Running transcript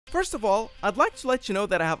First of all, I'd like to let you know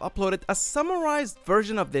that I have uploaded a summarized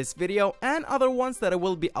version of this video and other ones that I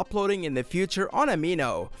will be uploading in the future on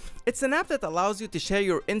Amino. It's an app that allows you to share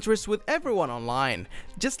your interests with everyone online.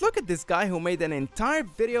 Just look at this guy who made an entire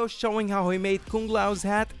video showing how he made Kung Lao's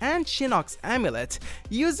hat and Shinnok's amulet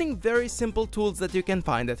using very simple tools that you can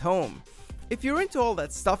find at home. If you're into all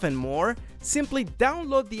that stuff and more, simply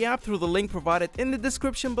download the app through the link provided in the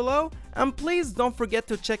description below, and please don't forget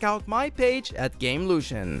to check out my page at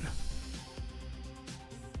GameLution.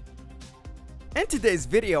 In today's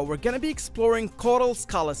video, we're gonna be exploring Kotal's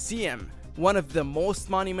Coliseum, one of the most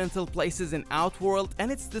monumental places in Outworld,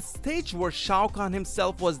 and it's the stage where Shao Kahn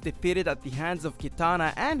himself was defeated at the hands of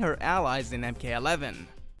Kitana and her allies in MK11.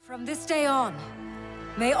 From this day on,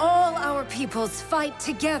 may all our peoples fight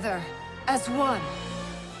together as one.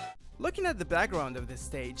 Looking at the background of this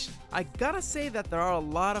stage, I gotta say that there are a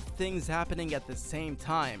lot of things happening at the same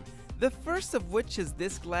time. The first of which is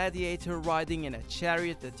this gladiator riding in a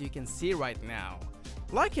chariot that you can see right now.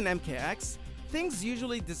 Like in MKX, things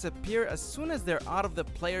usually disappear as soon as they're out of the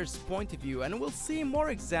player's point of view, and we'll see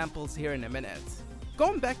more examples here in a minute.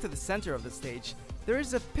 Going back to the center of the stage, there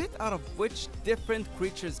is a pit out of which different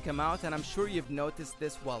creatures come out, and I'm sure you've noticed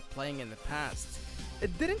this while playing in the past.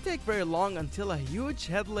 It didn't take very long until a huge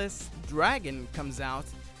headless dragon comes out,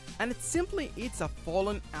 and it simply eats a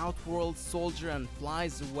fallen Outworld soldier and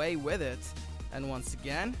flies away with it. And once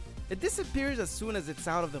again, it disappears as soon as it's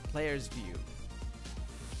out of the player's view.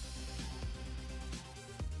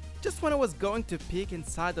 Just when I was going to peek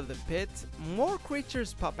inside of the pit, more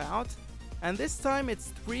creatures pop out, and this time it's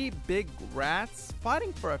 3 big rats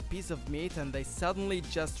fighting for a piece of meat, and they suddenly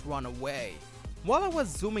just run away. While I was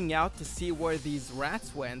zooming out to see where these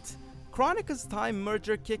rats went, Kronika's time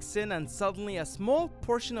merger kicks in, and suddenly a small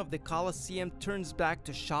portion of the Coliseum turns back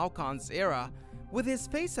to Shao Kahn's era, with his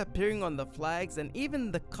face appearing on the flags, and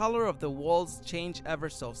even the color of the walls change ever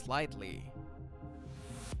so slightly.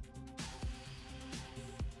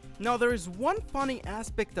 Now there is one funny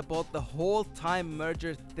aspect about the whole time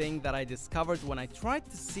merger thing that I discovered when I tried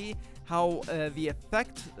to see how the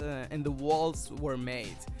effect in the walls were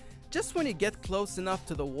made. Just when you get close enough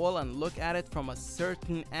to the wall and look at it from a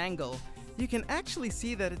certain angle, you can actually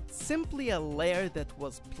see that it's simply a layer that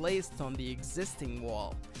was placed on the existing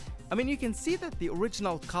wall. I mean, you can see that the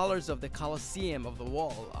original colors of the Coliseum of the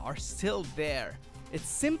wall are still there. It's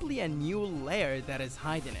simply a new layer that is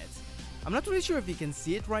hiding it. I'm not really sure if you can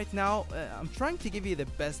see it right now. I'm trying to give you the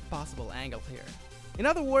best possible angle here. In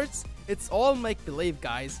other words, it's all make-believe,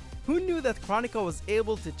 guys. Who knew that Kronika was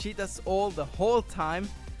able to cheat us all the whole time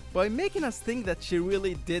by making us think that she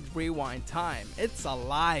really did rewind time? It's a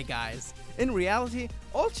lie, guys. In reality,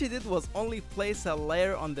 all she did was only place a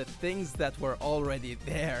layer on the things that were already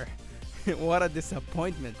there. What a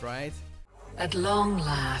disappointment, right? At long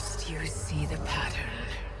last, you see the pattern.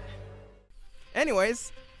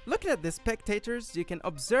 Anyways, looking at the spectators, you can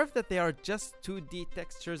observe that they are just 2D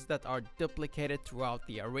textures that are duplicated throughout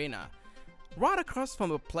the arena. Right across from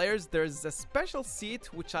the players, there's a special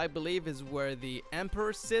seat, which I believe is where the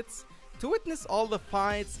Emperor sits, to witness all the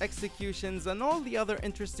fights, executions, and all the other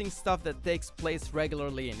interesting stuff that takes place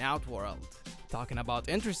regularly in Outworld. Talking about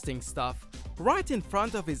interesting stuff, right in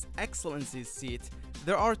front of His Excellency's seat,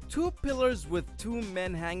 there are 2 pillars with 2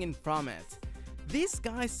 men hanging from it. These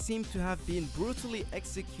guys seem to have been brutally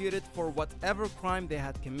executed for whatever crime they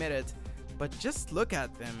had committed. But just look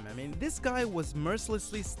at them. I mean, this guy was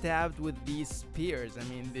mercilessly stabbed with these spears. I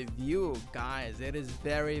mean, the view, guys, it is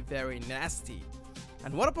very, very nasty.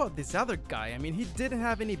 And what about this other guy? I mean, he didn't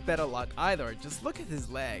have any better luck either. Just look at his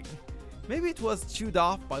leg. Maybe it was chewed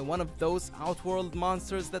off by one of those Outworld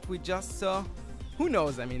monsters that we just saw. Who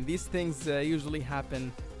knows? I mean, these things usually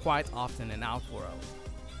happen quite often in Outworld.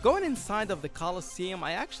 Going inside of the Coliseum,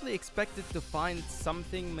 I actually expected to find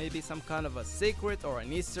something, maybe some kind of a secret or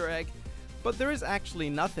an Easter egg. But there is actually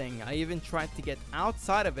nothing. I even tried to get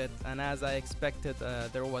outside of it, and as I expected,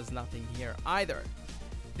 there was nothing here either.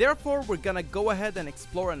 Therefore, we're gonna go ahead and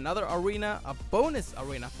explore another arena, a bonus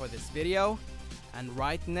arena for this video. And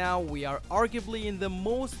right now, we are arguably in the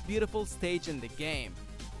most beautiful stage in the game.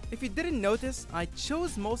 If you didn't notice, I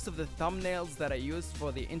chose most of the thumbnails that I used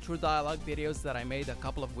for the intro dialogue videos that I made a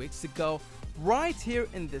couple of weeks ago right here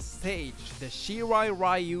in this stage, the Shirai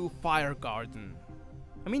Ryu Fire Garden.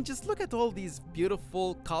 I mean, just look at all these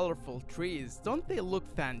beautiful, colorful trees. Don't they look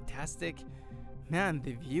fantastic? Man,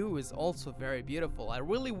 the view is also very beautiful. I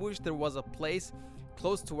really wish there was a place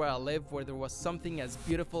close to where I live where there was something as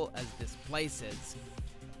beautiful as this place is.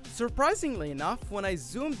 Surprisingly enough, when I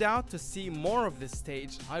zoomed out to see more of this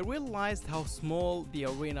stage, I realized how small the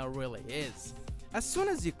arena really is. As soon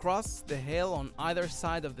as you cross the hill on either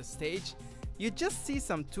side of the stage, you just see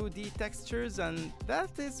some 2D textures, and that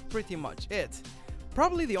is pretty much it.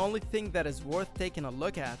 Probably the only thing that is worth taking a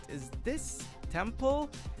look at is this temple,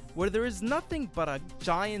 where there is nothing but a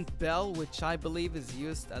giant bell, which I believe is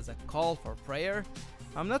used as a call for prayer.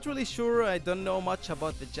 I'm not really sure, I don't know much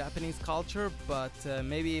about the Japanese culture, but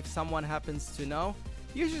maybe if someone happens to know,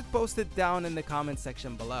 you should post it down in the comment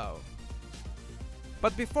section below.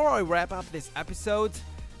 But before I wrap up this episode,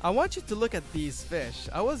 I want you to look at these fish.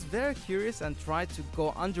 I was very curious and tried to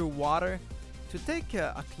go underwater to take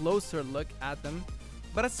a closer look at them,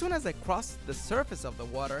 but as soon as I crossed the surface of the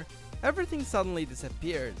water, everything suddenly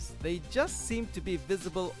disappears. They just seem to be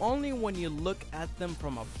visible only when you look at them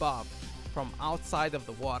from above, from outside of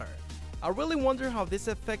the water. I really wonder how this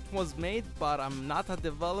effect was made, but I'm not a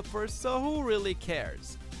developer, so who really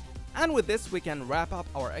cares? And with this, we can wrap up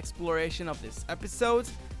our exploration of this episode.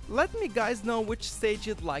 Let me guys know which stage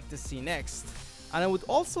you'd like to see next. And I would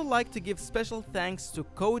also like to give special thanks to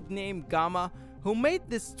Codename Gamma, who made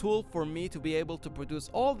this tool for me to be able to produce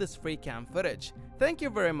all this free cam footage. Thank you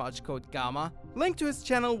very much, Code Gamma. Link to his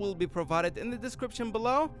channel will be provided in the description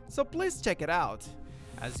below, so please check it out.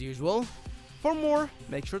 As usual, for more,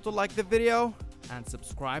 make sure to like the video and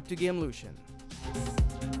subscribe to GameLution.